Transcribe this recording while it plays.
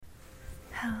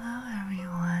Hello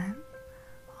everyone,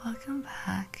 welcome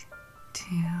back to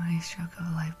a Stroke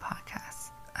of Life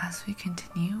podcast. As we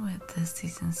continue with this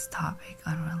season's topic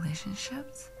on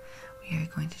relationships, we are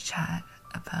going to chat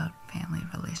about family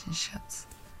relationships.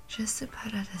 Just to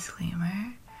put a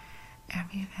disclaimer,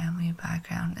 every family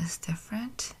background is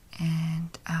different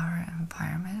and our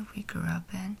environment we grew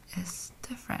up in is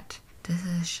different. This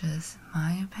is just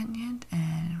my opinion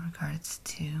and in regards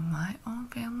to my own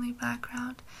family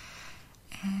background,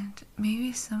 and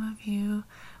maybe some of you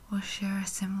will share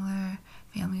similar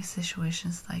family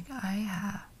situations like I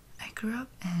have. I grew up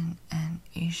in an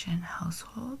Asian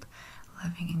household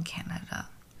living in Canada.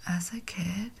 As a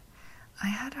kid, I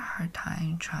had a hard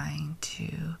time trying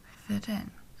to fit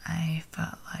in. I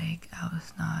felt like I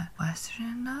was not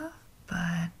Western enough,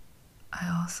 but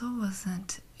I also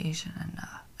wasn't Asian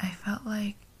enough. I felt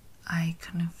like I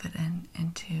couldn't fit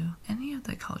into any of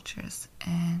the cultures,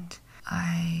 and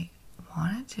I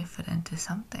wanted to fit into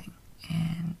something.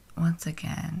 And once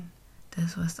again,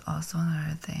 this was also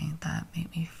another thing that made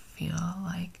me feel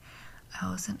like I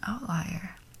was an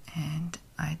outlier, and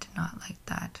I did not like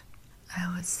that.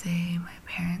 I would say my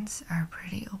parents are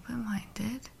pretty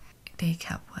open-minded. They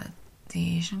kept with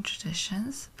the Asian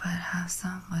traditions, but have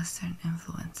some Western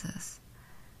influences.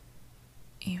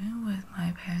 Even with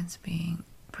my parents being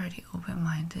pretty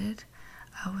open-minded,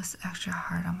 I was extra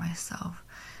hard on myself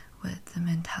with the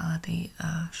mentality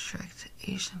of strict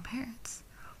Asian parents.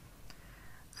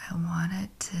 I wanted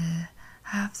to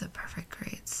have the perfect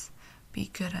grades, be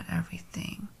good at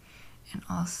everything, and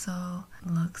also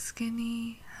look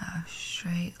skinny, have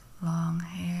straight, long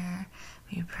hair,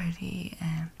 be pretty,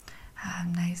 and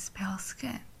have nice pale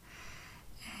skin.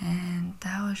 And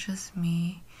that was just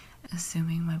me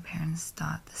assuming my parents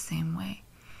thought the same way.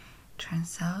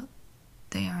 Turns out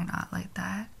they are not like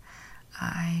that.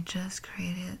 I just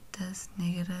created this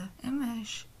negative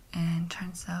image, and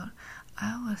turns out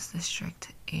I was the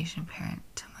strict Asian parent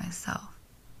to myself.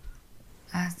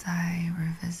 As I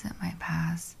revisit my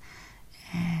past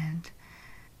and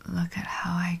look at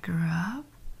how I grew up,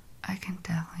 I can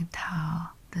definitely tell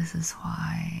this is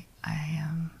why I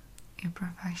am a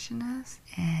perfectionist,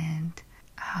 and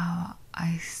how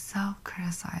I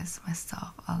self-criticize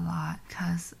myself a lot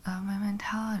because of my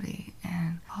mentality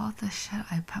and all the shit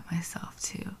I put myself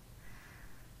to.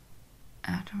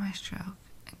 After my stroke,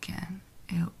 again,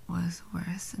 it was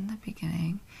worse in the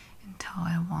beginning until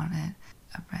I wanted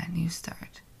a brand new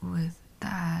start. With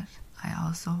that, I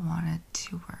also wanted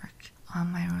to work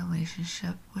on my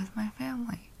relationship with my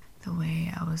family, the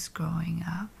way I was growing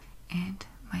up, and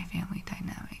my family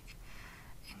dynamic.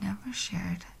 I never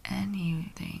shared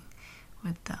anything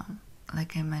with them.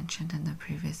 Like I mentioned in the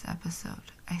previous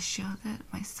episode, I shielded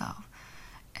myself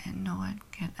and no one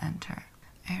could enter.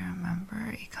 I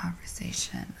remember a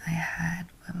conversation I had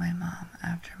with my mom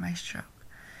after my stroke.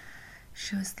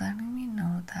 She was letting me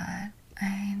know that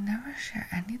I never share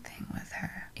anything with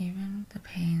her, even the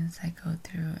pains I go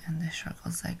through and the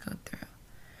struggles I go through.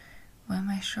 When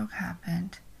my stroke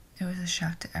happened, it was a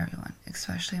shock to everyone,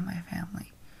 especially my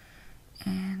family.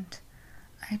 And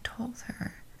I told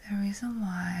her the reason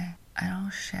why I don't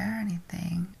share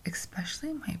anything,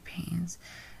 especially my pains,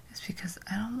 is because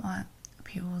I don't want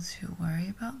people to worry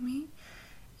about me,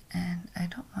 and I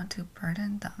don't want to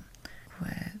burden them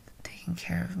with taking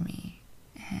care of me.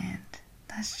 And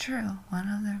that's true. One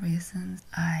of the reasons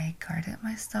I guarded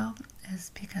myself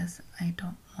is because I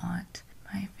don't want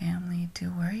my family to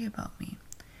worry about me.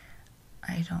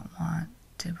 I don't want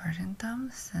to burden them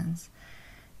since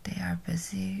they are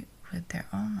busy with their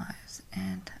own lives,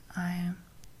 and I am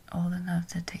old enough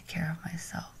to take care of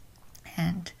myself.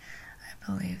 And I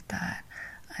believe that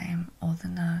I am old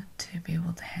enough to be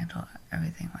able to handle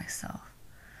everything myself.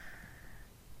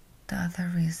 The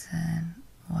other reason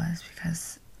was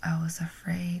because I was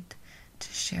afraid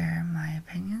to share my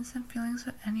opinions and feelings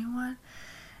with anyone.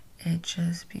 It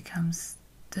just becomes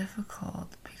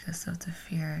difficult because of the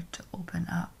fear to open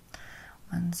up.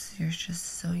 Once you're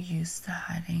just so used to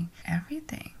hiding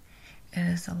everything, it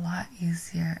is a lot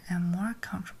easier and more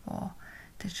comfortable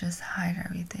to just hide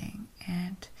everything,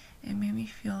 and it made me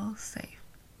feel safe,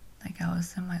 like I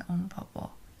was in my own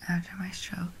bubble. After my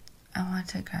stroke, I want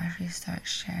to gradually start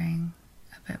sharing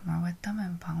a bit more with them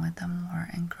and bond with them more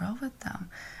and grow with them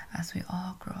as we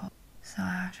all grow. So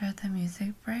after the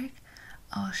music break,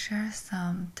 I'll share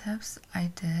some tips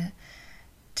I did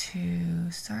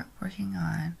to start working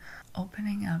on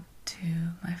opening up to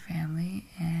my family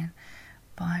and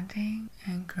bonding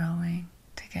and growing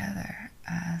together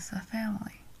as a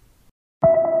family.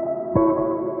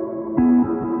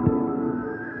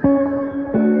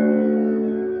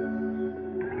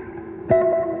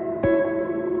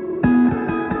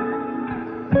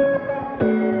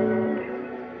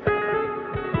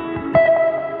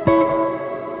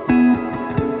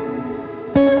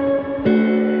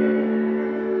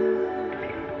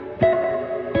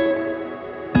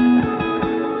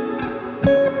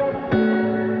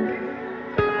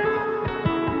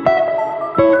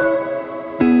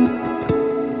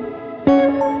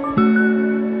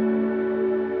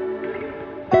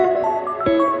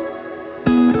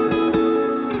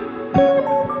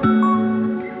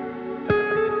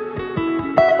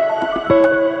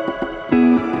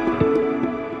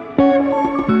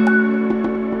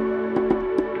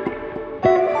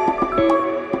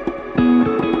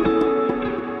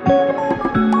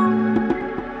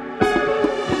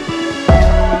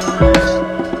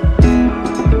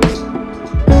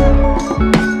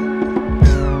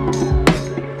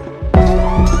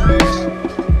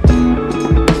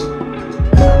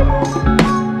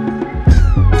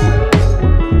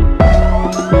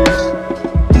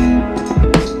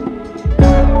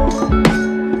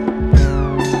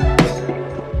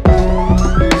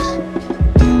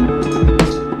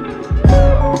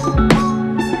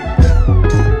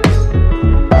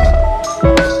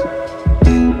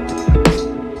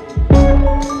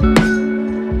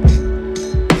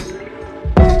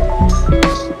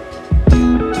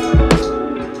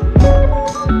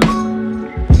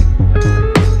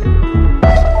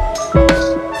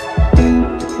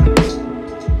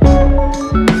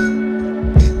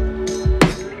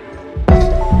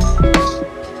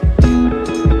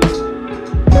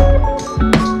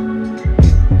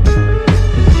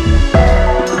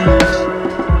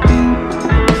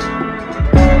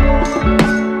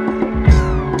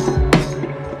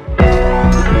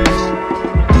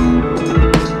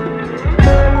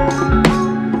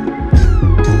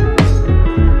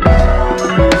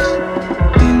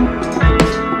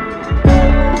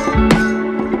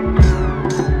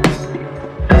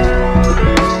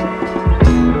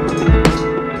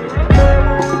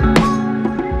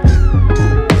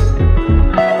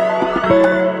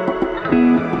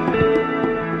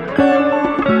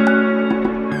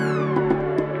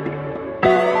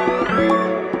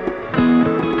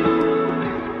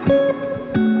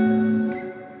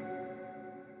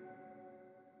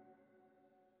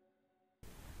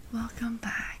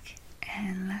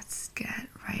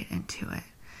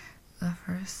 the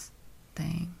first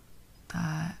thing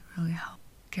that really helped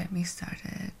get me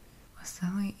started was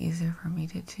definitely easier for me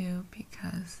to do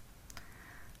because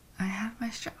I had my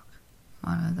stroke.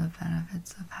 One of the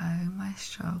benefits of having my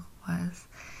stroke was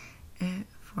it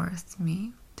forced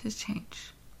me to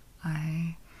change.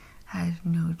 I had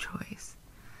no choice.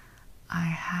 I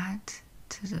had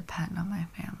to depend on my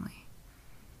family.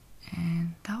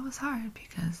 And that was hard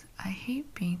because I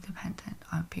hate being dependent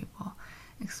on people,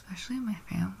 especially my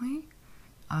family.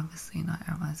 Obviously, not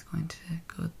everyone's going to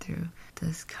go through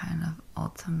this kind of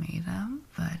ultimatum,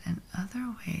 but in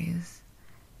other ways,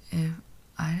 if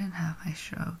I didn't have my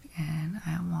stroke and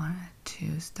I wanted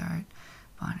to start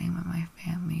bonding with my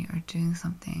family or doing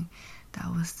something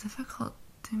that was difficult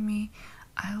to me,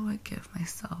 I would give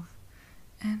myself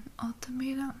an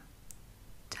ultimatum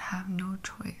to have no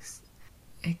choice.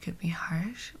 It could be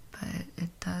harsh, but it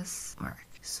does work.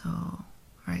 So,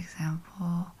 for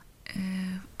example,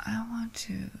 if I want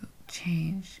to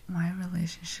change my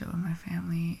relationship with my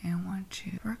family and want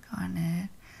to work on it,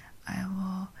 I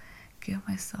will give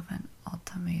myself an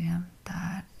ultimatum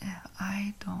that if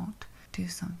I don't do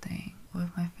something with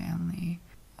my family,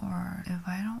 or if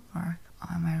I don't work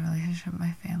on my relationship with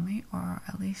my family, or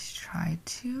at least try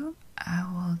to, I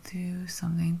will do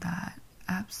something that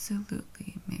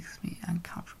absolutely makes me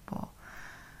uncomfortable.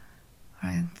 For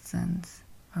instance,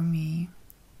 for me,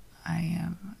 I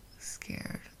am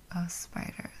scared of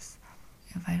spiders.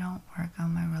 If I don't work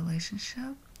on my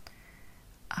relationship,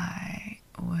 I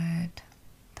would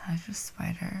touch a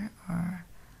spider or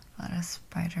let a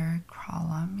spider crawl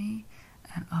on me,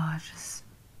 and just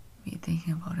me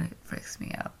thinking about it freaks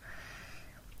me out.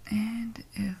 And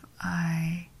if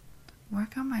I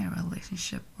work on my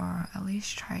relationship, or at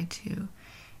least try to,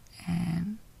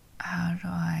 and how do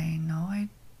I know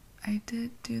I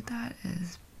did do that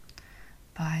is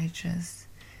by just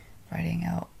writing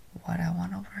out what I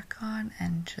want to work on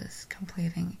and just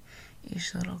completing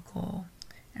each little goal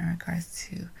in regards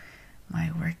to my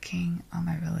working on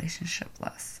my relationship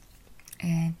list.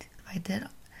 And if I did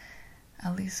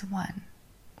at least one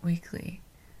weekly,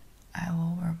 I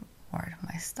will reward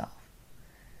myself.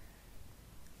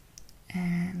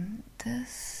 And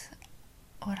this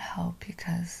would help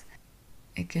because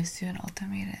it gives you an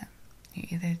ultimatum. You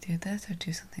either do this or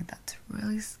do something that's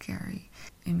really scary.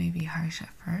 It may be harsh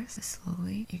at first, but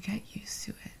slowly you get used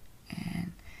to it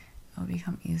and it'll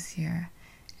become easier,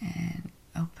 and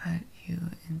it'll put you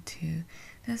into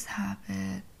this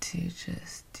habit to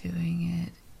just doing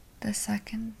it. The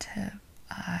second tip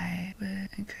I would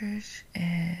encourage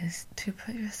is to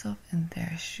put yourself in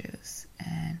their shoes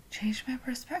and change my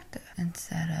perspective.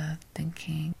 Instead of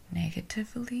thinking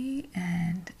negatively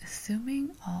and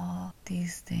assuming all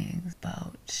these things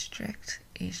about strict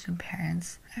Asian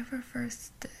parents ever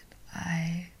first did,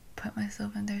 I put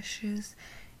myself in their shoes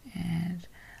and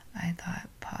I thought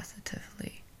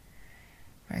positively.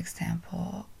 For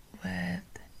example, with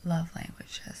love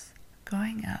languages.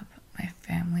 Growing up, my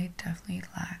family definitely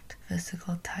lacked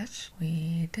physical touch.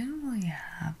 We didn't really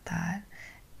have that.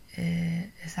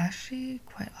 It is actually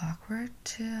quite awkward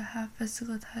to have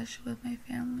physical touch with my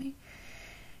family.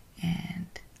 And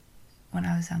when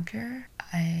I was younger,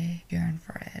 I yearned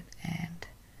for it, and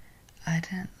I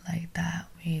didn't like that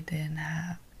we didn't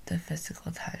have the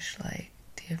physical touch, like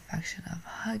the affection of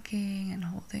hugging and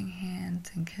holding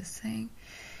hands and kissing.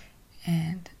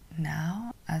 And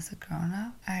now, as a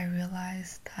grown-up, I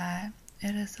realized that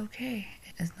it is okay.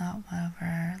 It is not one of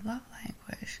our love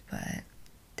language, but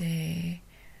they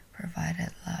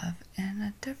provided love in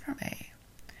a different way.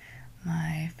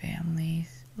 My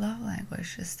family's love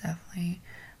language is definitely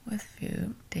with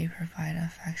food. They provide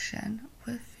affection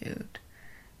with food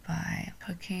by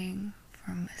cooking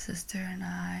for my sister and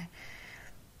I,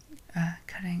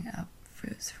 cutting up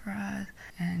fruits for us,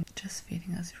 and just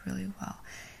feeding us really well.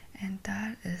 And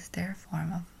that is their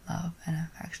form of love and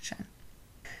affection.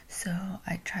 So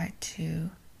I tried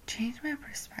to change my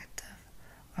perspective,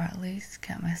 or at least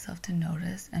get myself to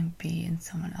notice and be in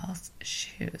someone else's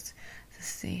shoes to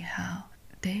see how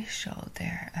they show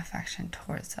their affection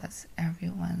towards us.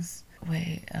 Everyone's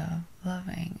way of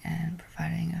loving and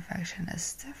providing affection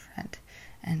is different,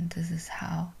 and this is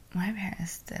how my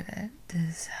parents did it.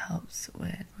 This helps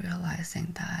with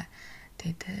realizing that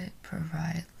they did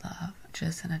provide love,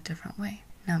 just in a different way.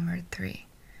 Number 3,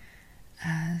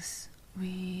 as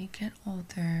we get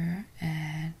older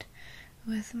and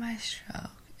with my stroke,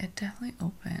 it definitely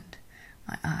opened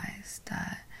my eyes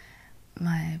that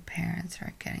my parents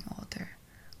are getting older.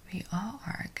 We all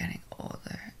are getting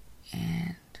older,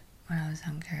 and when I was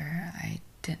younger, I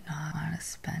did not want to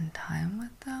spend time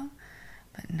with them,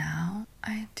 but now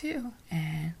I do.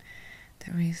 And the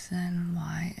reason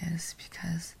why is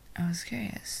because I was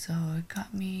curious. So it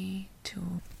got me to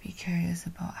be curious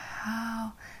about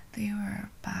how they were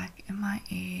back in my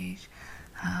age,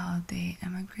 how they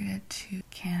immigrated to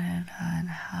Canada, and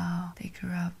how they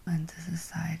grew up into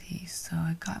society. So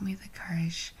it got me the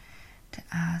courage to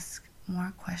ask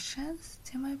more questions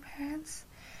to my parents,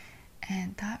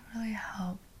 and that really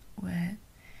helped with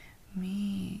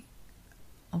me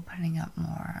opening up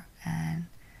more and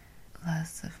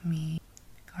less of me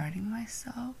guarding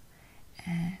myself,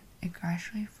 and it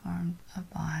gradually formed a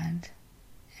bond,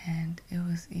 and it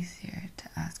was easier to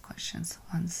ask questions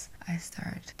once I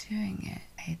started doing it.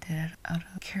 I did it out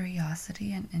of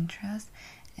curiosity and interest,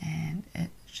 and it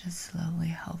just slowly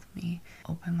helped me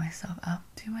open myself up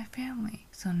to my family.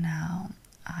 So now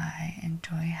I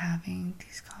enjoy having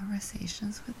these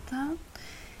conversations with them,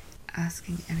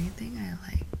 asking anything I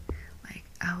like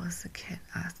I was a kid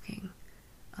asking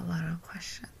a lot of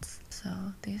questions. So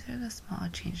these are the small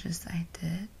changes I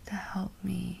did to help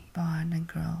me bond and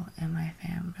grow in my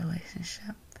family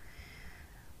relationship.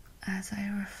 As I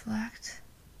reflect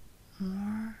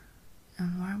more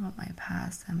and more about my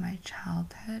past and my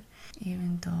childhood,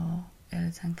 even though it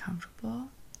is uncomfortable,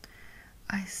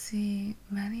 I see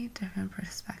many different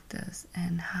perspectives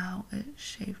and how it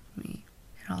shaped me.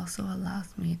 It also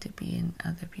allows me to be in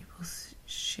other people's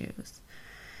shoes.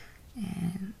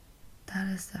 And that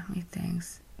is definitely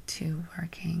thanks to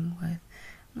working with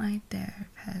my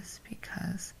therapist,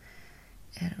 because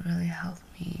it really helped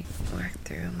me work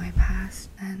through my past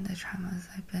and the traumas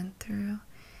I've been through.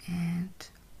 And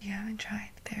if you haven't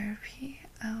tried therapy,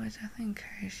 I would definitely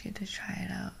encourage you to try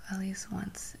it out at least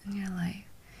once in your life.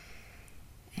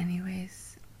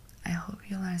 Anyways, I hope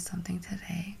you learned something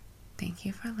today. Thank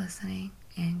you for listening,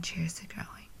 and cheers to growing.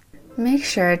 Make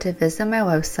sure to visit my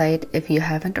website if you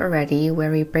haven't already,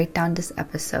 where we break down this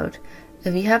episode.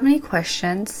 If you have any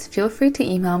questions, feel free to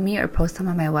email me or post them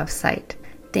on my website.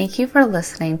 Thank you for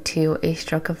listening to A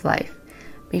Stroke of Life.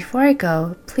 Before I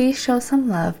go, please show some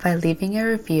love by leaving a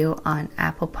review on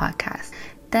Apple Podcasts.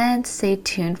 Then stay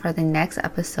tuned for the next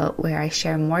episode where I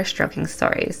share more stroking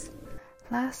stories.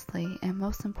 Lastly, and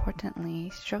most importantly,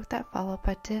 stroke that follow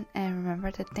button and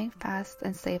remember to think fast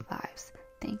and save lives.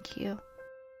 Thank you.